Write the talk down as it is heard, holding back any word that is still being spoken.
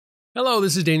Hello,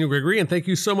 this is Daniel Gregory, and thank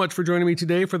you so much for joining me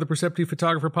today for the Perceptive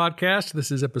Photographer Podcast.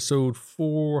 This is episode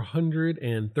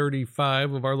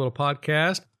 435 of our little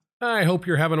podcast. I hope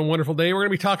you're having a wonderful day. We're going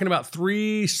to be talking about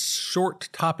three short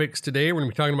topics today. We're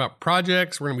going to be talking about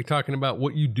projects, we're going to be talking about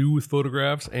what you do with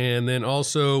photographs, and then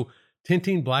also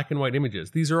tinting black and white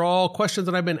images. These are all questions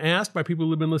that I've been asked by people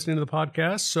who've been listening to the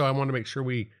podcast, so I want to make sure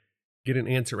we get an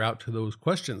answer out to those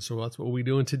questions. So that's what we'll be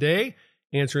doing today,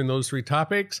 answering those three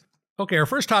topics. Okay, our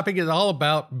first topic is all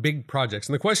about big projects.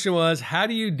 And the question was, how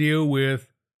do you deal with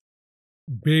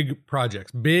big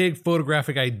projects, big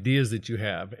photographic ideas that you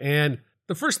have? And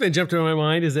the first thing that jumped into my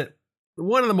mind is that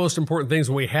one of the most important things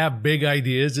when we have big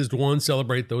ideas is to, one,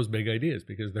 celebrate those big ideas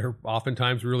because they're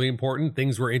oftentimes really important,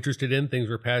 things we're interested in, things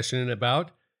we're passionate about,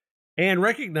 and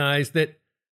recognize that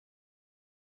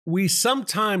we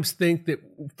sometimes think that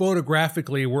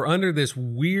photographically we're under this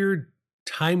weird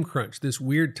time crunch, this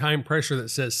weird time pressure that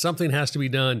says something has to be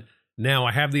done now.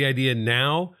 I have the idea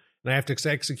now, and I have to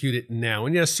execute it now.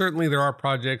 And yes, certainly there are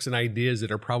projects and ideas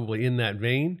that are probably in that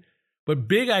vein, but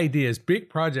big ideas, big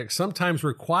projects sometimes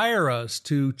require us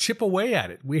to chip away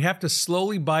at it. We have to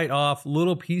slowly bite off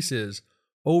little pieces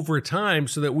over time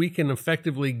so that we can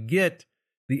effectively get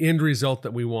the end result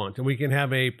that we want. And we can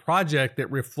have a project that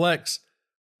reflects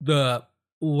the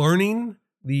learning,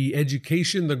 the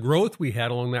education, the growth we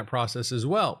had along that process as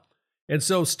well. And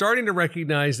so starting to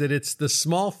recognize that it's the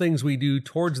small things we do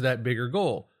towards that bigger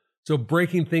goal. So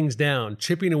breaking things down,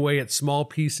 chipping away at small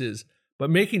pieces,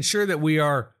 but making sure that we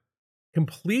are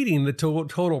completing the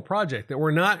total project, that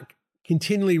we're not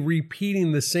continually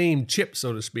repeating the same chip,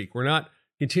 so to speak. We're not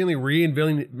continually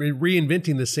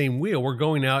reinventing the same wheel. We're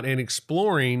going out and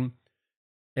exploring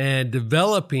and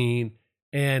developing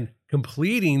and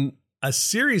completing a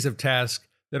series of tasks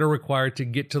that are required to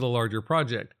get to the larger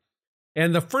project.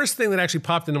 And the first thing that actually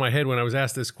popped into my head when I was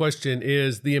asked this question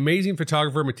is the amazing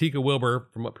photographer Matika Wilbur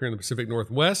from up here in the Pacific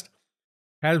Northwest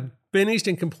has finished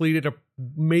and completed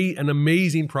an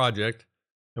amazing project.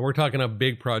 And we're talking a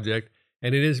big project.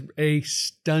 And it is a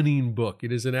stunning book.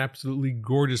 It is an absolutely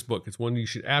gorgeous book. It's one you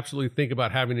should absolutely think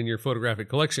about having in your photographic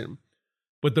collection.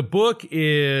 But the book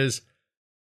is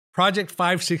Project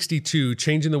 562,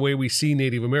 Changing the Way We See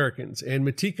Native Americans. And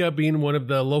Matika, being one of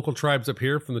the local tribes up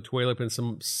here from the Tulalip and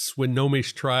some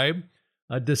Swinomish tribe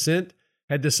descent,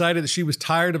 had decided that she was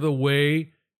tired of the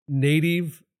way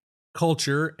Native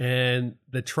culture and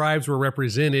the tribes were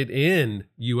represented in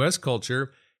U.S.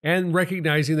 culture, and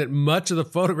recognizing that much of the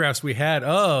photographs we had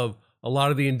of a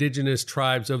lot of the indigenous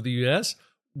tribes of the U.S.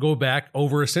 go back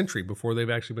over a century before they've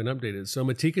actually been updated. So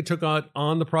Matika took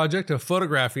on the project of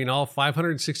photographing all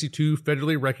 562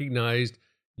 federally recognized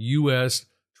U.S.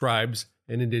 tribes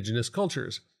and indigenous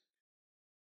cultures.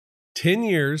 10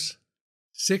 years,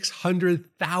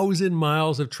 600,000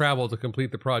 miles of travel to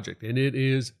complete the project. And it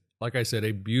is, like I said,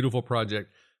 a beautiful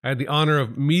project. I had the honor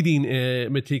of meeting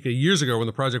Matika years ago when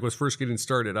the project was first getting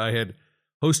started. I had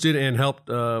hosted and helped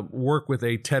work with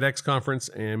a TEDx conference,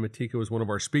 and Matika was one of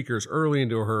our speakers early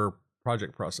into her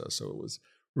project process. So it was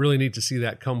really neat to see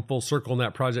that come full circle and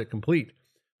that project complete.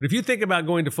 But if you think about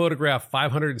going to photograph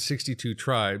 562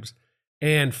 tribes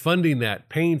and funding that,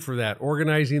 paying for that,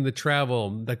 organizing the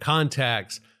travel, the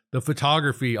contacts, the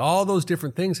photography, all those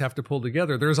different things have to pull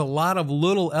together. There's a lot of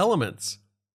little elements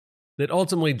that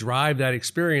ultimately drive that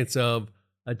experience of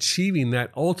achieving that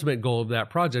ultimate goal of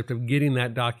that project, of getting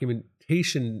that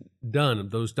documentation done, of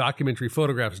those documentary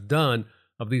photographs done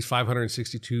of these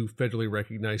 562 federally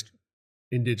recognized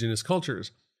indigenous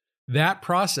cultures. That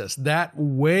process, that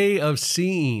way of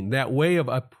seeing, that way of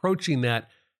approaching that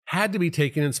had to be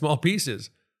taken in small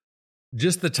pieces.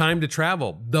 Just the time to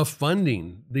travel, the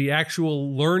funding, the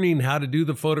actual learning how to do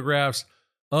the photographs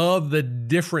of the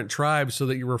different tribes so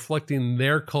that you're reflecting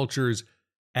their cultures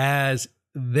as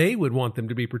they would want them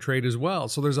to be portrayed as well.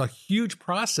 So there's a huge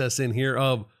process in here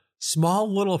of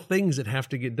small little things that have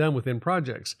to get done within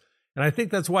projects. And I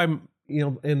think that's why,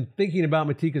 in thinking about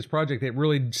Matika's project, it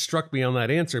really struck me on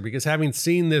that answer, because having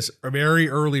seen this very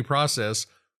early process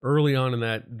early on in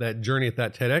that journey at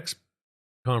that TEDx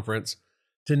conference,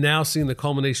 to now seeing the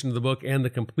culmination of the book and the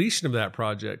completion of that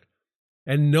project,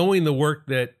 and knowing the work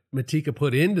that Matika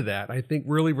put into that, I think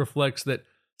really reflects that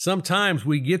sometimes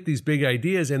we get these big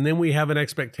ideas and then we have an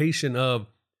expectation of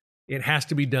it has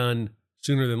to be done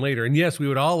sooner than later. And yes, we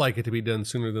would all like it to be done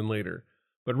sooner than later,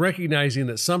 but recognizing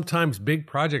that sometimes big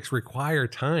projects require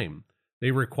time.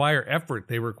 They require effort.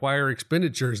 They require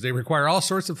expenditures. They require all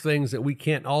sorts of things that we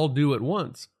can't all do at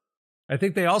once. I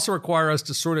think they also require us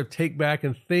to sort of take back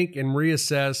and think and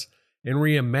reassess and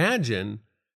reimagine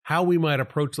how we might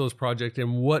approach those projects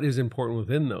and what is important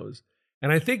within those.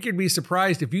 And I think you'd be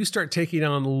surprised if you start taking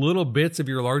on little bits of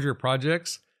your larger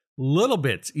projects, little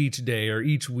bits each day or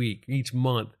each week, each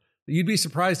month. You'd be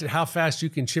surprised at how fast you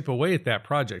can chip away at that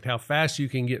project, how fast you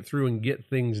can get through and get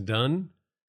things done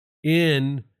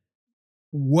in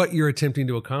what you're attempting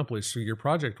to accomplish through your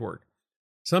project work.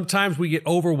 Sometimes we get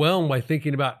overwhelmed by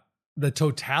thinking about the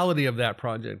totality of that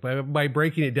project. By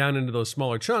breaking it down into those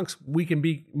smaller chunks, we can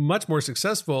be much more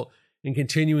successful in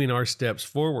continuing our steps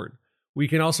forward. We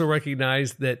can also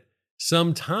recognize that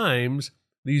sometimes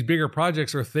these bigger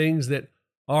projects are things that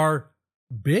are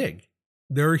big.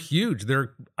 They're huge.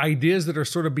 They're ideas that are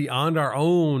sort of beyond our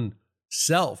own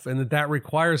self, and that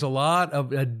requires a lot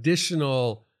of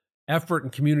additional effort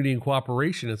and community and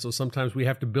cooperation. And so sometimes we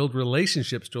have to build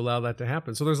relationships to allow that to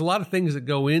happen. So there's a lot of things that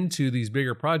go into these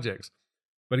bigger projects.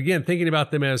 But again, thinking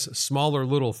about them as smaller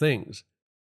little things.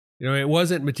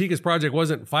 Matika's project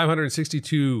wasn't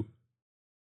 562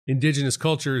 indigenous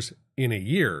cultures in a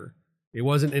year. It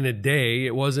wasn't in a day.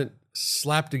 It wasn't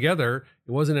slapped together.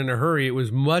 It wasn't in a hurry. It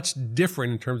was much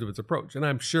different in terms of its approach. And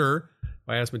I'm sure if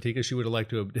I asked Matika, she would have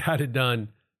liked to have had it done,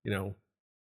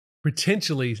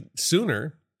 potentially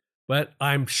sooner. But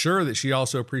I'm sure that she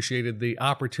also appreciated the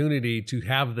opportunity to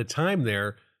have the time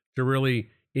there to really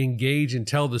engage and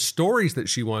tell the stories that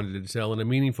she wanted to tell in a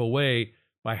meaningful way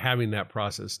by having that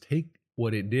process take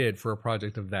what it did for a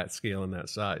project of that scale and that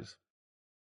size.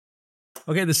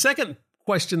 Okay, the second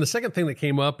thing that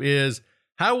came up is,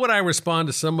 how would I respond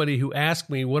to somebody who asked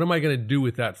me, what am I going to do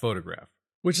with that photograph?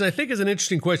 Which I think is an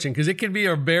interesting question, because it can be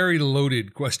a very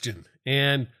loaded question.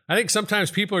 And I think sometimes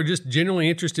people are just genuinely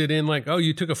interested in, like, oh,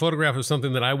 you took a photograph of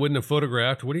something that I wouldn't have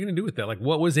photographed. What are you going to do with that? Like,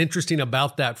 what was interesting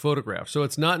about that photograph? So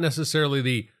it's not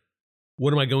necessarily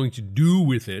what am I going to do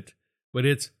with it, but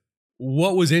it's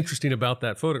what was interesting about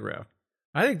that photograph.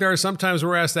 I think there are sometimes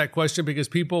we're asked that question because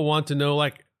people want to know,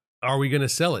 like, are we going to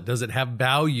sell it? Does it have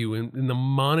value in the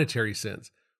monetary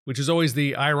sense? Which is always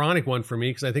the ironic one for me,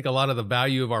 because I think a lot of the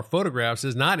value of our photographs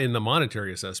is not in the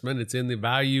monetary assessment. It's in the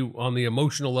value on the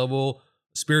emotional level,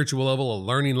 spiritual level, a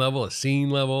learning level, a scene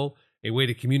level, a way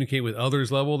to communicate with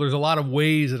others level. There's a lot of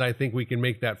ways that I think we can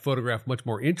make that photograph much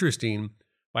more interesting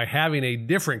by having a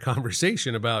different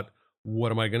conversation about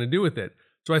what am I going to do with it.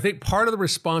 So I think part of the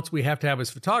response we have to have as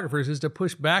photographers is to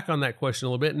push back on that question a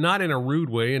little bit, not in a rude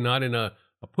way and not in a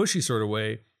pushy sort of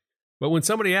way, but when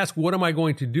somebody asks, what am I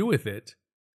going to do with it?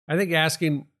 I think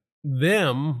asking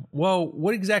them, well,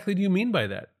 what exactly do you mean by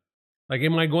that? Like,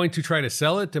 am I going to try to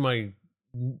sell it? Am I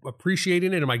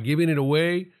appreciating it? Am I giving it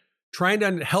away? Trying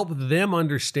to help them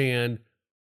understand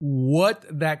what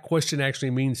that question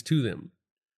actually means to them.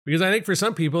 Because I think for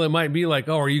some people, it might be like,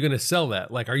 oh, are you going to sell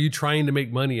that? Like, are you trying to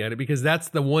make money at it? Because that's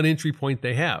the one entry point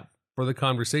they have for the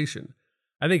conversation.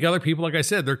 I think other people, like I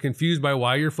said, they're confused by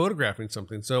why you're photographing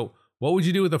something. So what would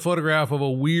you do with a photograph of a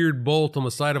weird bolt on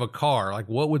the side of a car? Like,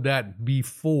 what would that be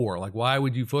for? Like, why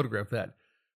would you photograph that?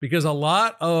 Because a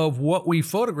lot of what we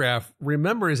photograph,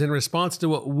 remember, is in response to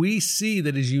what we see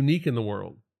that is unique in the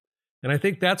world. And I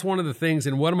think that's one of the things,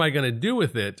 and what am I going to do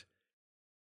with it?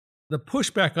 The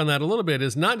pushback on that a little bit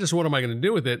is not just what am I going to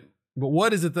do with it, but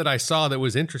what is it that I saw that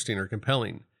was interesting or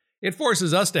compelling? It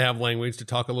forces us to have language to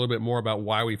talk a little bit more about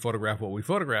why we photograph what we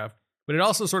photograph, but it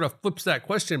also sort of flips that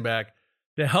question back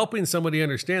to helping somebody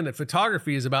understand that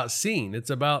photography is about seeing. It's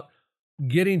about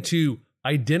getting to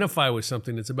identify with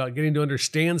something. It's about getting to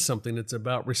understand something. It's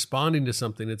about responding to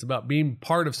something. It's about being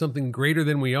part of something greater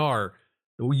than we are,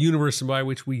 the universe by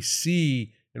which we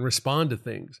see and respond to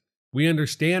things. We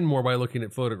understand more by looking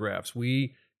at photographs.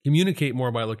 We communicate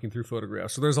more by looking through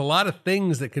photographs. So there's a lot of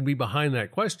things that could be behind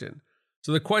that question.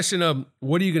 So the question of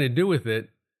what are you going to do with it,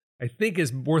 I think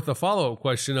is worth a follow-up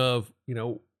question of,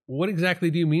 what exactly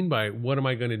do you mean by what am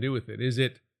I going to do with it?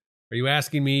 Are you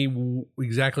asking me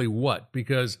exactly what?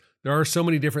 Because there are so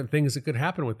many different things that could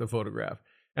happen with the photograph.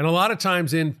 And a lot of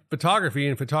times in photography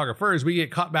and photographers, we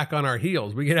get caught back on our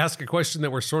heels. We get asked a question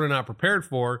that we're sort of not prepared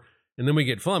for, and then we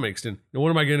get flummoxed. And what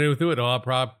am I going to do with it? Oh,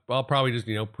 I'll probably just,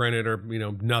 print it, or,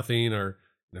 nothing, or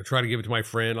try to give it to my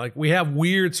friend. Like, we have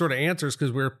weird sort of answers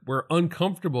because we're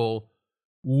uncomfortable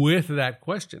with that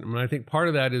question. I mean, I think part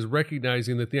of that is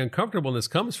recognizing that the uncomfortableness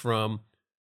comes from,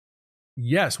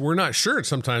 yes, we're not sure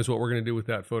sometimes what we're going to do with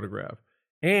that photograph.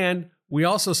 And we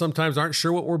also sometimes aren't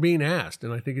sure what we're being asked.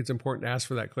 And I think it's important to ask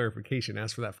for that clarification,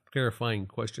 ask for that clarifying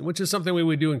question, which is something we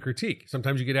would do in critique.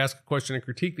 Sometimes you get asked a question in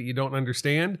critique that you don't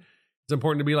understand. It's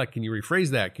important to be like, can you rephrase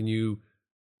that? Can you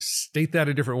state that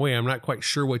a different way? I'm not quite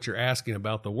sure what you're asking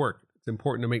about the work. It's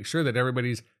important to make sure that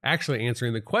everybody's actually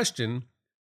answering the question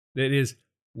that is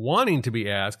wanting to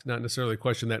be asked, not necessarily a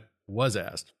question that was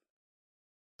asked.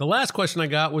 The last question I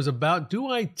got was about, do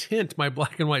I tint my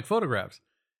black and white photographs?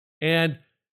 And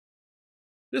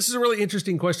this is a really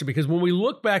interesting question because when we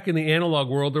look back in the analog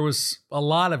world, there was a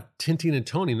lot of tinting and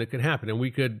toning that could happen. And we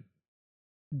could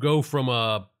go from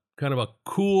a kind of a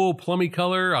cool plummy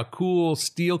color, a cool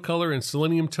steel color and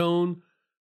selenium tone.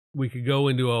 We could go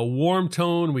into a warm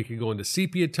tone. We could go into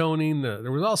sepia toning.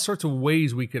 There was all sorts of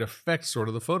ways we could affect sort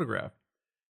of the photograph.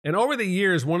 And over the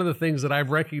years, one of the things that I've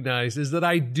recognized is that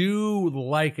I do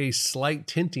like a slight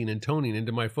tinting and toning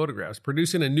into my photographs,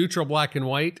 producing a neutral black and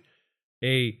white,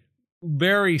 a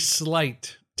very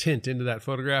slight tint into that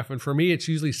photograph. And for me, it's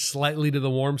usually slightly to the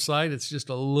warm side. It's just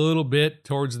a little bit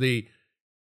towards the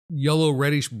yellow,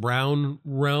 reddish, brown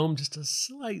realm, just a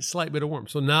slight bit of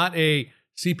warmth. So not a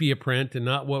sepia print and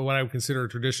not what I would consider a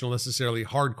traditional, necessarily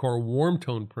hardcore warm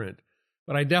tone print.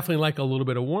 But I definitely like a little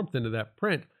bit of warmth into that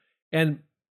print. And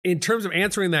in terms of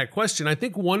answering that question, I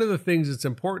think one of the things that's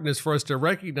important is for us to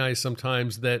recognize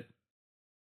sometimes that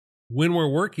when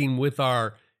we're working with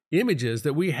our images,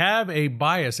 that we have a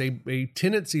bias, a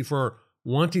tendency for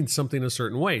wanting something a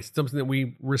certain way, something that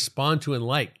we respond to and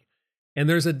like. And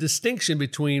there's a distinction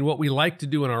between what we like to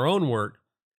do in our own work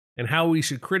and how we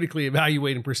should critically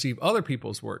evaluate and perceive other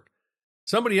people's work.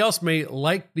 Somebody else may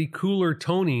like the cooler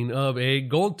toning of a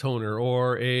gold toner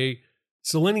or a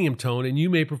selenium tone, and you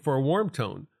may prefer a warm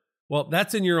tone. Well,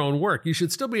 that's in your own work. You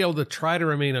should still be able to try to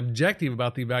remain objective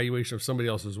about the evaluation of somebody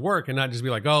else's work and not just be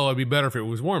like, oh, it'd be better if it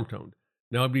was warm toned.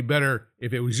 No, it'd be better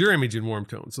if it was your image in warm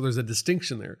tone. So there's a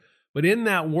distinction there. But in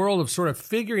that world of sort of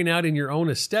figuring out in your own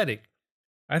aesthetic,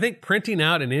 I think printing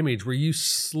out an image where you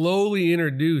slowly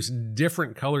introduce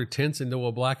different color tints into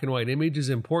a black and white image is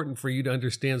important for you to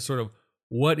understand sort of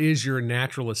what is your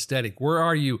natural aesthetic. Where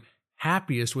are you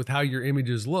happiest with how your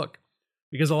images look?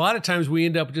 Because a lot of times we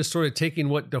end up just sort of taking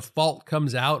what default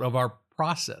comes out of our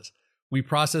process. We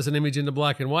process an image into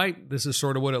black and white. This is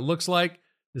sort of what it looks like.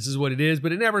 This is what it is,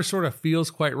 but it never sort of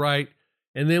feels quite right.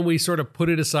 And then we sort of put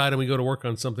it aside and we go to work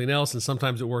on something else. And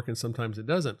sometimes it works and sometimes it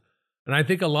doesn't. And I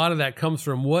think a lot of that comes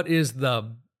from what is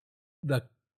the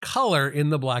color in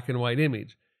the black and white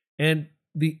image. And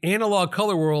the analog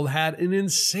color world had an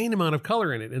insane amount of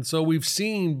color in it. And so we've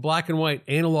seen black and white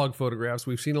analog photographs.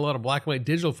 We've seen a lot of black and white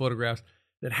digital photographs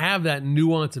that have that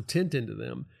nuance of tint into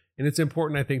them. And it's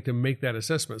important, I think, to make that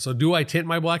assessment. So do I tint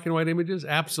my black and white images?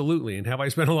 Absolutely. And have I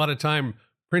spent a lot of time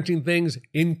printing things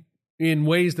in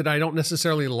ways that I don't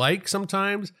necessarily like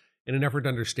sometimes in an effort to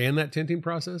understand that tinting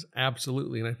process?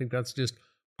 Absolutely. And I think that's just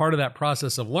part of that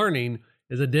process of learning,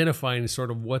 is identifying sort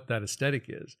of what that aesthetic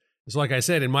is. So like I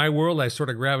said, in my world, I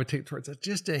sort of gravitate towards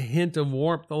just a hint of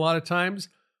warmth a lot of times,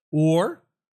 or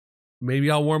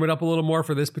maybe I'll warm it up a little more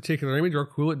for this particular image or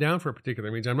cool it down for a particular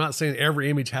image. I'm not saying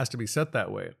every image has to be set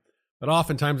that way, but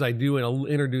oftentimes I do, and I'll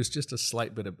introduce just a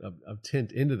slight bit of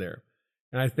tint into there.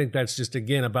 And I think that's just,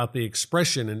 again, about the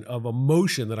expression and of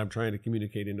emotion that I'm trying to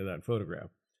communicate into that photograph.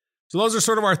 So those are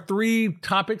sort of our three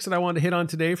topics that I wanted to hit on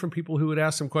today from people who would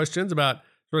ask some questions about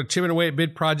sort of chipping away at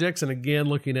bid projects. And again,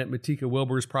 looking at Matika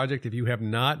Wilbur's project. If you have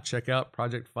not, check out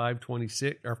Project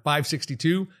 526 or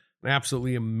 562, an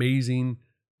absolutely amazing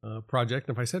project.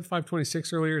 And if I said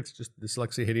 526 earlier, it's just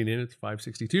dyslexia hitting in. It's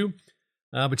 562.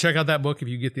 But check out that book if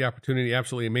you get the opportunity.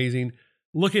 Absolutely amazing.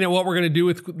 Looking at what we're going to do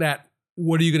with that,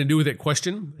 what are you going to do with it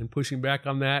question, and pushing back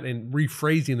on that and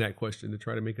rephrasing that question to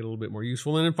try to make it a little bit more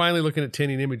useful. And then finally looking at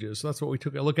tinting images. So that's what we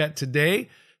took a look at today.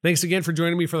 Thanks again for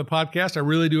joining me for the podcast. I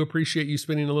really do appreciate you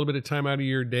spending a little bit of time out of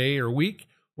your day or week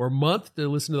or month to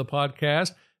listen to the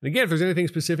podcast. And again, if there's anything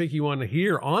specific you want to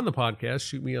hear on the podcast,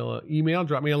 shoot me an email,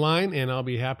 drop me a line, and I'll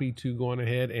be happy to go on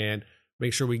ahead and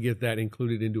make sure we get that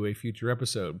included into a future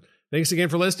episode. Thanks again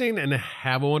for listening, and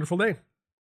have a wonderful day.